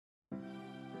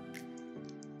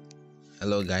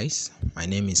Hello guys, my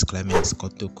name is Clemens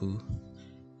Kotoku,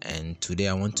 and today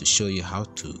I want to show you how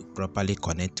to properly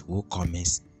connect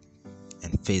WooCommerce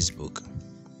and Facebook.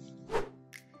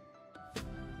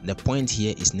 The point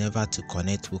here is never to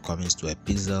connect WooCommerce to a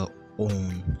pixel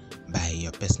owned by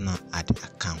your personal ad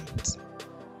account.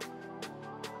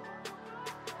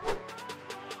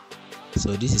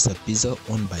 So this is a pixel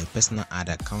owned by a personal ad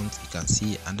account. You can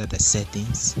see under the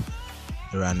settings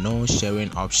there are no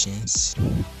sharing options.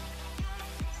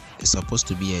 There's supposed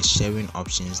to be a sharing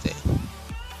options there.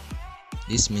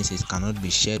 This means it cannot be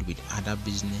shared with other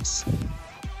business,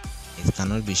 it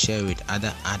cannot be shared with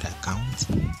other ad accounts,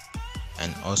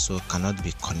 and also cannot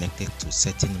be connected to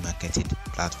certain marketing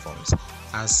platforms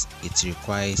as it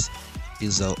requires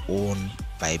pixel owned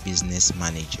by business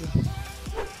manager.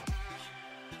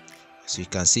 So you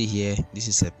can see here, this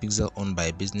is a pixel owned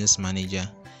by business manager,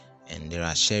 and there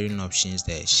are sharing options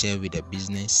there: share with a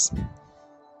business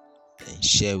and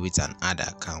share with an ad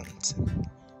account.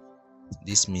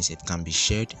 This means it can be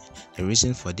shared. The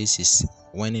reason for this is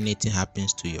when anything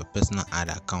happens to your personal ad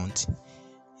account,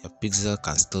 your pixel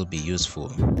can still be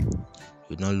useful.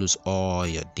 You don't lose all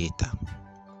your data.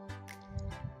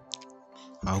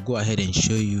 I'll go ahead and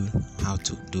show you how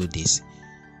to do this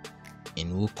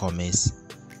in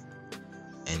WooCommerce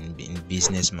and in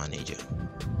Business Manager.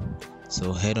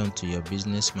 So head on to your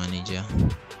Business Manager,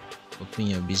 open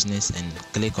your business and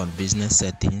click on Business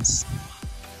Settings.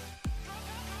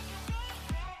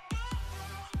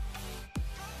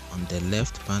 On the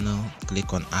left panel,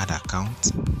 click on Add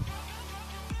Account.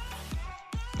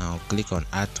 Now click on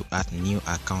Add to add new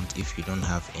account if you don't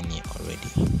have any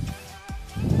already.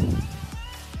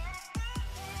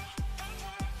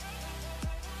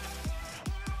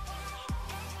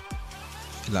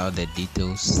 Fill out the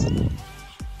details.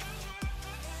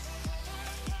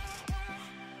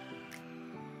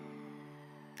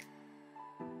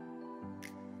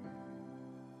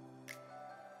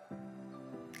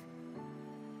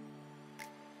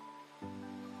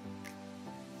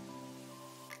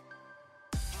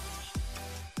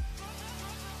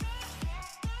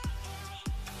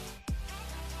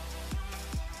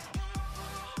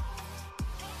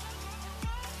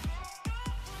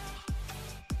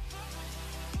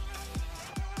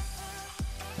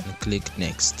 And click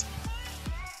Next.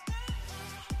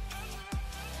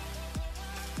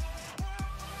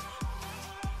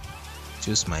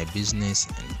 Choose My Business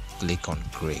and click on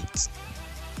Create.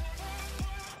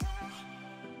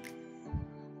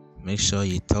 Make sure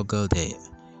you toggle the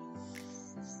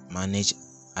Manage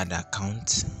Ad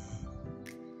Account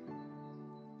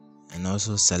and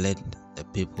also select the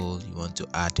people you want to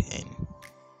add and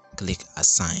click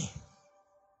Assign.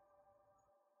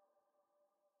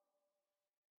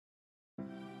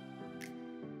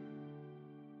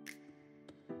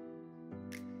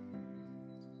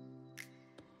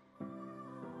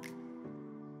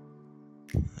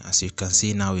 As you can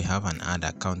see, now we have an ad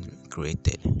account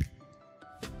created.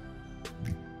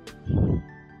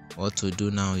 What to do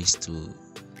now is to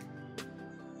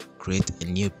create a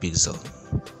new pixel.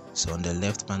 So on the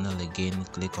left panel again,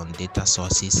 click on Data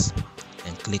Sources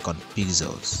and click on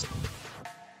Pixels.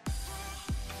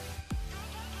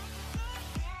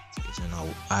 So now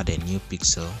add a new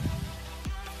pixel,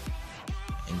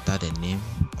 enter the name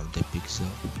of the pixel,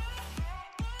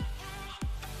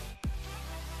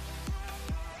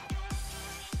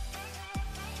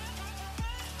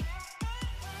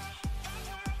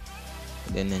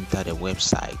 then enter the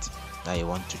website that you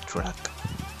want to track.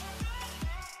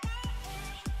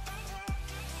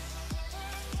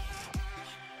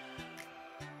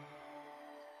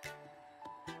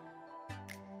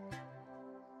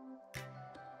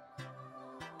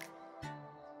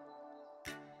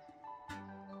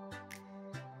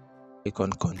 Click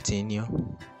on Continue.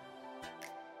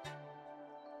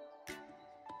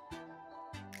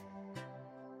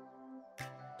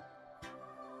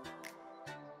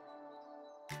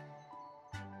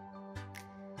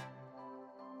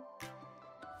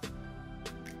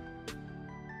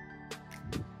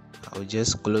 I'll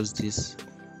just close this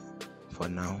for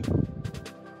now.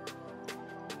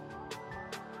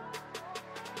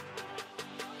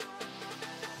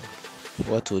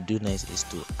 What we'll do next is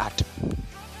to add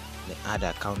the ad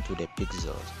account to the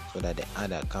pixel so that the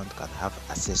ad account can have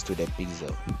access to the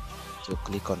pixel. So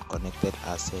click on Connected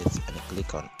Assets and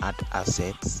click on Add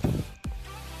Assets.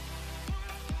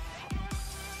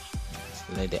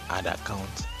 Select the ad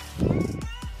account and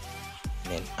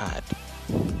then add.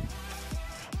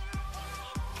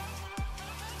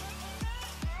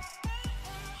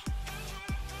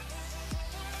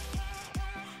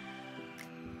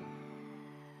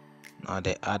 Now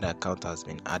the ad account has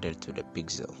been added to the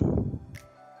pixel.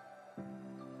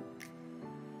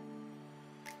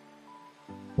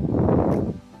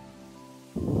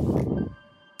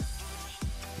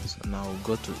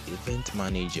 to Event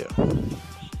Manager.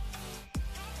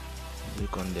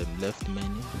 Click on the left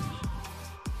menu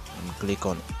and click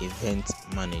on Event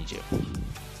Manager.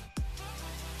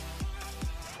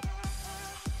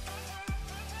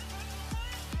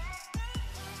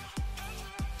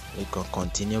 Click on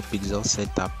Continue Pixel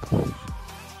Setup.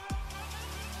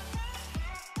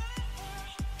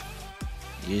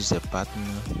 Use the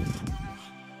partner.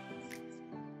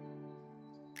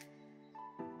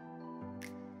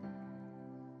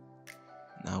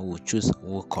 Now we'll choose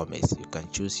WooCommerce. You can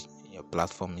choose your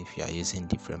platform if you are using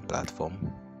different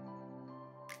platform.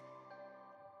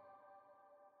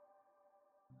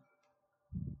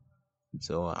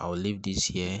 So I'll leave this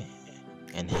here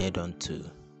and head on to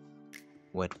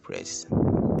WordPress.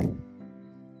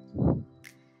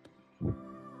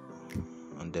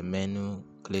 On the menu,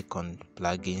 click on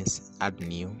Plugins, Add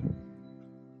New.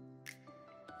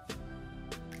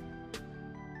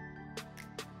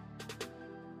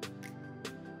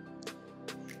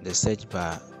 The search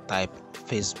bar, type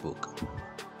Facebook.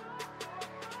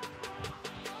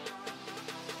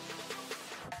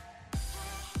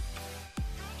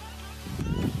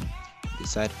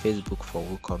 Beside Facebook for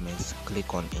WooCommerce,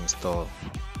 click on Install.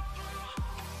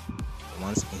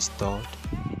 Once installed,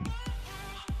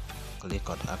 click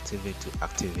on Activate to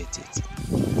activate it.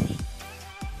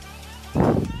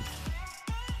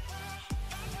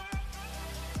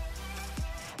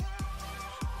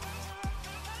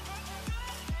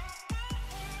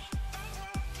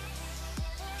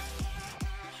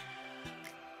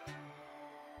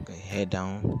 Okay, head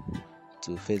down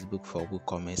to Facebook for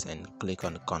WooCommerce and click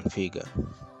on Configure.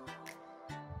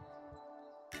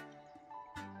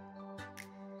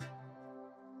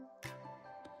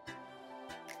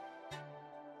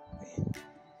 Okay.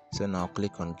 So now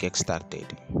click on Get Started.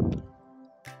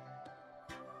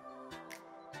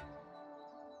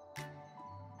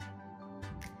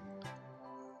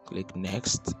 Click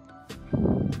Next.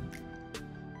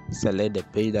 Select the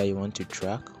page that you want to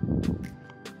track.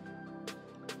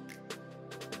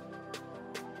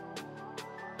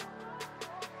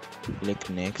 Click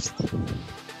Next.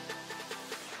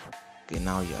 Okay,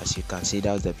 now as you can see,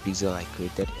 that was the pixel I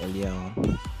created earlier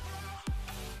on.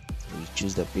 So you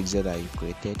choose the pixel that you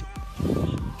created.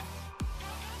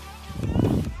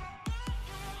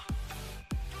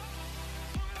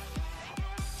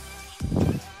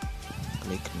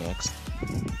 Click Next.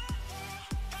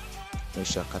 Make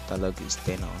sure catalog is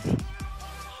turned on.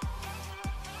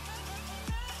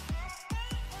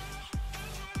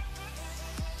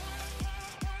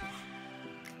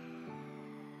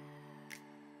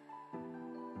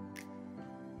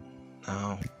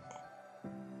 Now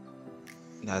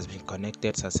it has been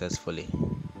connected successfully.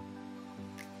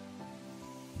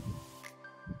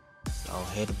 I'll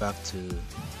head back to the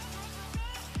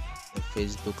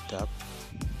Facebook tab.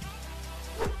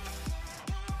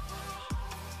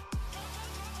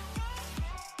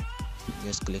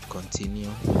 Just click Continue.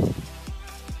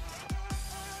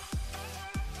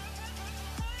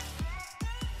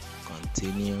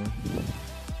 Continue.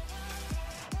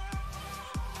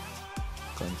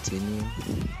 Continue.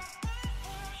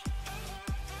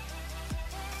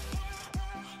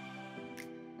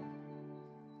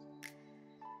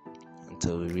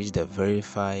 Until we reach the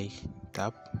Verify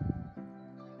tab.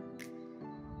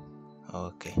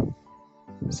 Okay,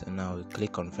 so now we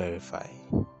click on Verify.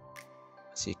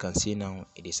 So you can see now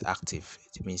it is active.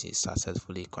 It means it's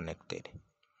successfully connected.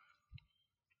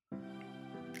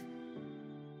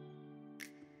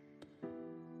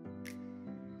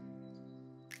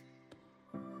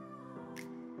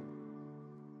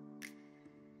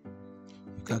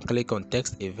 You can click on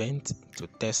Text Event to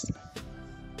test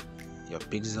your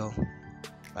pixel,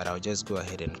 but I'll just go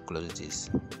ahead and close this.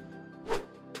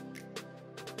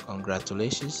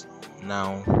 Congratulations,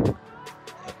 now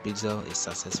your pixel is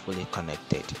successfully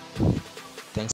connected.